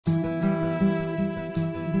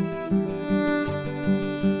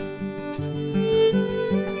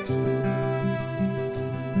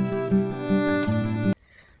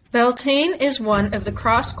Bealtaine is one of the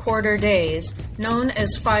cross-quarter days known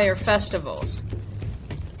as fire festivals.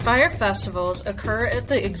 Fire festivals occur at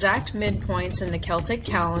the exact midpoints in the Celtic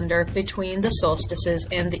calendar between the solstices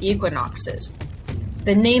and the equinoxes.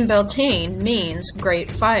 The name Bealtaine means great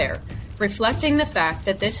fire, reflecting the fact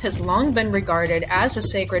that this has long been regarded as a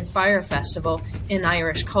sacred fire festival in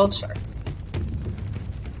Irish culture.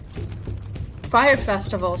 Fire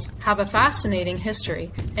festivals have a fascinating history,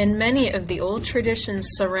 and many of the old traditions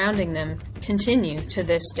surrounding them continue to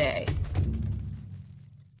this day.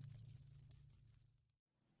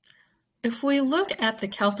 If we look at the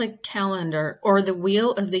Celtic calendar, or the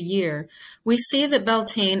wheel of the year, we see that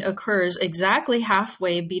Bealtaine occurs exactly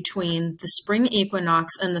halfway between the spring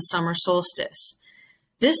equinox and the summer solstice.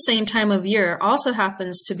 This same time of year also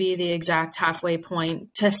happens to be the exact halfway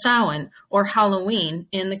point to Samhain, or Halloween,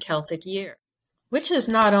 in the Celtic year. Witches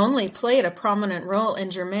not only played a prominent role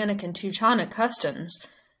in Germanic and Teutonic customs,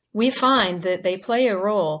 we find that they play a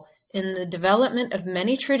role in the development of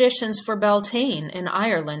many traditions for Bealtaine in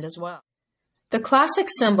Ireland as well. The classic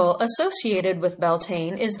symbol associated with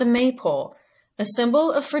Bealtaine is the maypole, a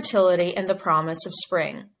symbol of fertility and the promise of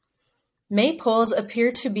spring. Maypoles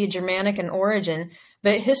appear to be Germanic in origin,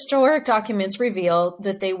 but historic documents reveal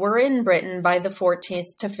that they were in Britain by the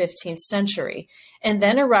 14th to 15th century, and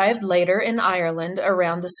then arrived later in Ireland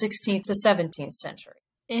around the 16th to 17th century.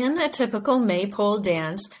 In a typical maypole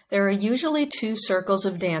dance, there are usually two circles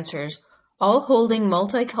of dancers, all holding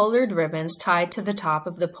multicolored ribbons tied to the top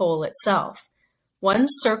of the pole itself. One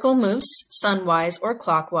circle moves sunwise or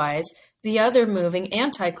clockwise, the other moving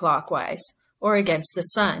anti-clockwise, or against the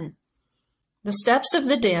sun. The steps of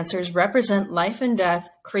the dancers represent life and death,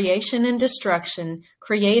 creation and destruction,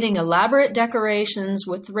 creating elaborate decorations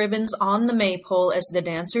with ribbons on the maypole as the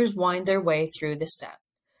dancers wind their way through the step.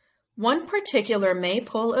 One particular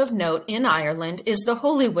maypole of note in Ireland is the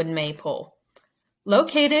Holywood maypole.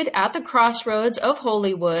 Located at the crossroads of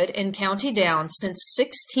Holywood in County Down since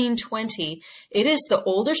 1620, it is the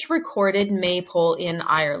oldest recorded maypole in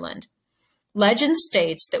Ireland. Legend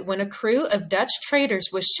states that when a crew of Dutch traders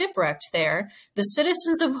was shipwrecked there, the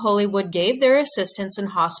citizens of Holywood gave their assistance and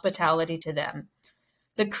hospitality to them.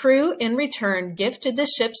 The crew, in return, gifted the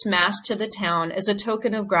ship's mast to the town as a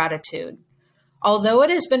token of gratitude. Although it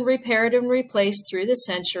has been repaired and replaced through the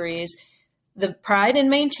centuries, the pride in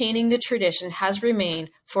maintaining the tradition has remained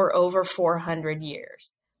for over 400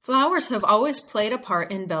 years. Flowers have always played a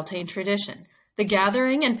part in Bealtaine tradition. The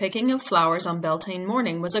gathering and picking of flowers on Bealtaine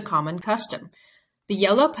morning was a common custom. The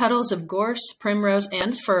yellow petals of gorse, primrose,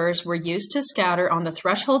 and furze were used to scatter on the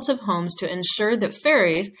thresholds of homes to ensure that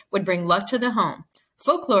fairies would bring luck to the home.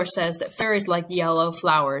 Folklore says that fairies like yellow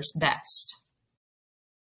flowers best.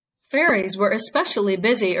 Fairies were especially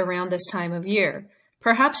busy around this time of year.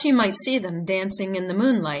 Perhaps you might see them dancing in the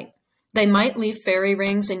moonlight. They might leave fairy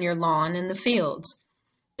rings in your lawn and the fields.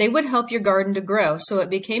 They would help your garden to grow, so it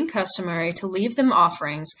became customary to leave them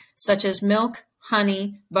offerings such as milk,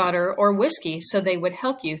 honey, butter, or whiskey so they would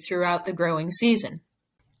help you throughout the growing season.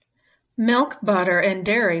 Milk, butter, and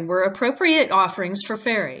dairy were appropriate offerings for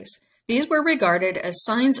fairies. These were regarded as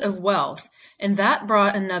signs of wealth, and that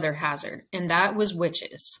brought another hazard, and that was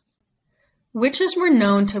witches. Witches were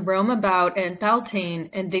known to roam about at Bealtaine,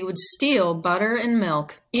 and they would steal butter and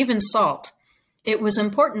milk, even salt. It was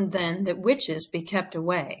important then that witches be kept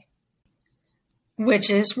away.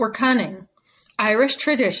 Witches were cunning. Irish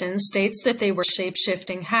tradition states that they were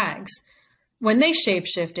shape-shifting hags. When they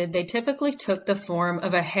shape-shifted, they typically took the form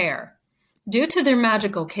of a hare. Due to their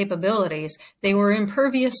magical capabilities, they were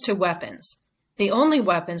impervious to weapons. The only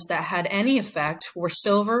weapons that had any effect were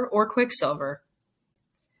silver or quicksilver.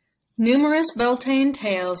 Numerous Bealtaine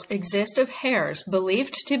tales exist of hares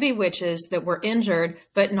believed to be witches that were injured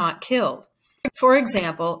but not killed. For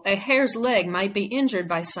example, a hare's leg might be injured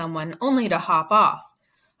by someone only to hop off.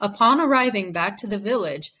 Upon arriving back to the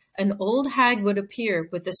village, an old hag would appear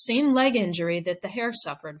with the same leg injury that the hare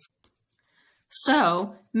suffered.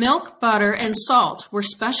 So, milk, butter, and salt were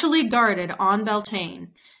specially guarded on Bealtaine.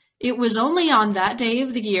 It was only on that day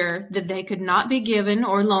of the year that they could not be given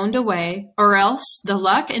or loaned away, or else the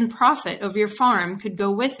luck and profit of your farm could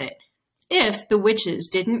go with it, if the witches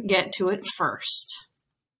didn't get to it first.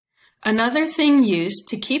 Another thing used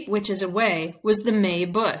to keep witches away was the May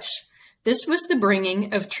bush. This was the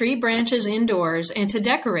bringing of tree branches indoors and to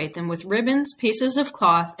decorate them with ribbons, pieces of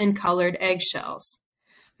cloth, and colored eggshells.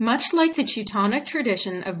 Much like the Teutonic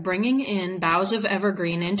tradition of bringing in boughs of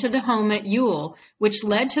evergreen into the home at Yule, which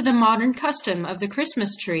led to the modern custom of the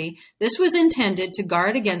Christmas tree, this was intended to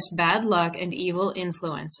guard against bad luck and evil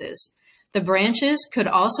influences. The branches could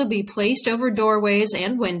also be placed over doorways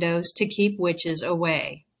and windows to keep witches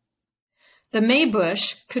away. The May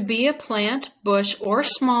bush could be a plant, bush, or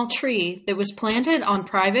small tree that was planted on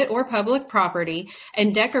private or public property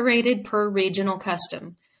and decorated per regional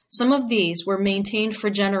custom. Some of these were maintained for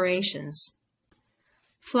generations.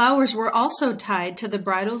 Flowers were also tied to the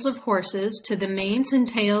bridles of horses, to the manes and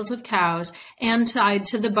tails of cows, and tied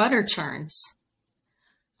to the butter churns.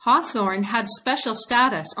 Hawthorn had special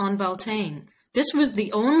status on Bealtaine. This was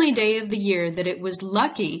the only day of the year that it was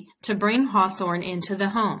lucky to bring hawthorn into the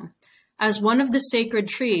home. As one of the sacred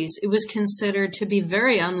trees, it was considered to be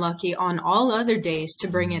very unlucky on all other days to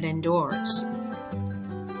bring it indoors.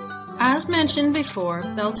 As mentioned before,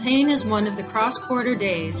 Bealtaine is one of the cross-quarter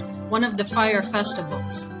days, one of the fire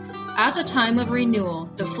festivals. As a time of renewal,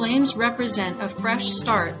 the flames represent a fresh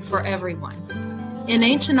start for everyone. In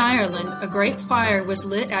ancient Ireland, a great fire was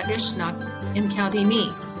lit at Beannachd in County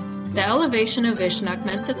Meath. The elevation of Beannachd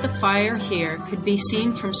meant that the fire here could be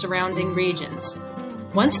seen from surrounding regions.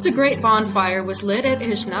 Once the great bonfire was lit at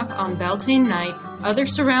Beannachd on Bealtaine night, other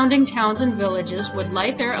surrounding towns and villages would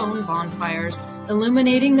light their own bonfires,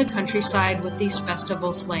 illuminating the countryside with these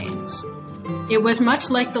festival flames. It was much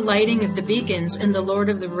like the lighting of the beacons in The Lord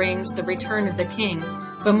of the Rings, The Return of the King,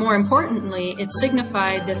 but more importantly, it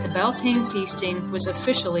signified that the Bealtaine feasting was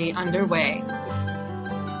officially underway.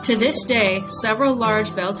 To this day, several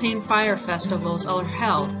large Bealtaine fire festivals are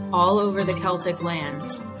held all over the Celtic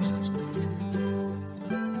lands.